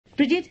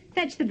Bridget,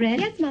 fetch the bread.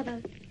 Yes,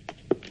 Mother.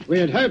 We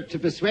had hoped to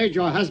persuade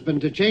your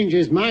husband to change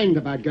his mind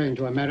about going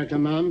to America,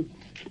 Mum.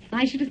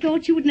 I should have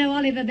thought you would know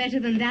Oliver better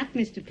than that,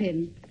 Mr.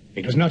 Pym.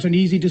 It was not an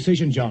easy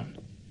decision, John.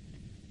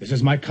 This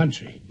is my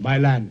country, my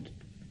land.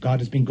 God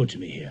has been good to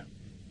me here.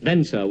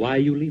 Then, sir, why are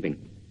you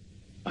leaving?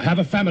 I have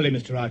a family,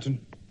 Mr.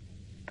 Ireton.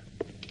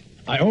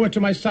 I owe it to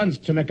my sons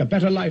to make a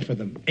better life for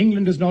them.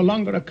 England is no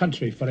longer a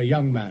country for a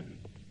young man.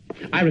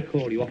 I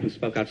recall you often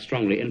spoke out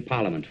strongly in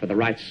Parliament for the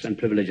rights and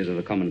privileges of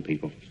the common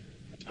people.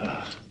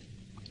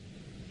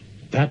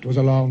 That was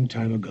a long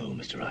time ago,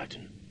 Mr.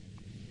 Ireton.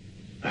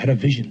 I had a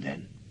vision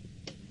then.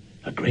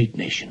 A great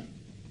nation.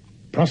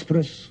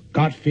 Prosperous,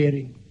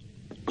 God-fearing,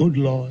 good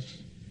laws,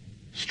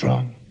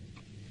 strong,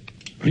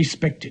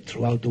 respected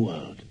throughout the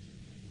world.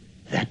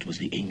 That was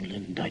the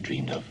England I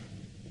dreamed of.